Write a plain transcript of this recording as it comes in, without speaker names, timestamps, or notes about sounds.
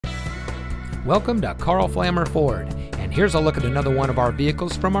Welcome to Karl Flammer Ford, and here's a look at another one of our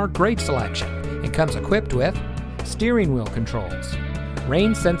vehicles from our great selection. It comes equipped with steering wheel controls,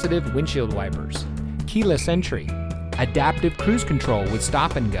 rain-sensitive windshield wipers, keyless entry, adaptive cruise control with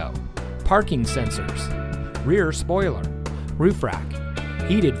stop and go, parking sensors, rear spoiler, roof rack,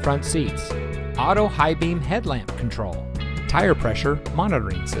 heated front seats, auto high beam headlamp control, tire pressure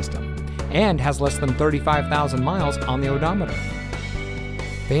monitoring system, and has less than 35,000 miles on the odometer.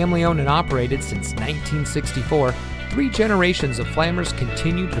 Family owned and operated since 1964, 3 generations of Flammers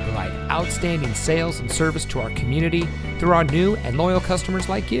continue to provide outstanding sales and service to our community through our new and loyal customers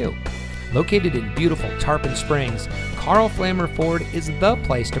like you. Located in beautiful Tarpon Springs, Karl Flammer Ford is the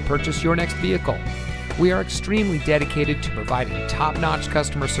place to purchase your next vehicle. We are extremely dedicated to providing top-notch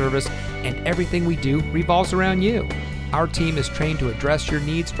customer service, and everything we do revolves around you. Our team is trained to address your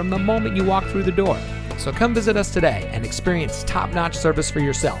needs from the moment you walk through the door. So come visit us today and experience top-notch service for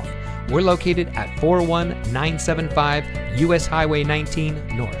yourself. We're located at 41975 US Highway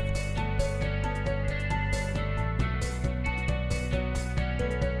 19 North.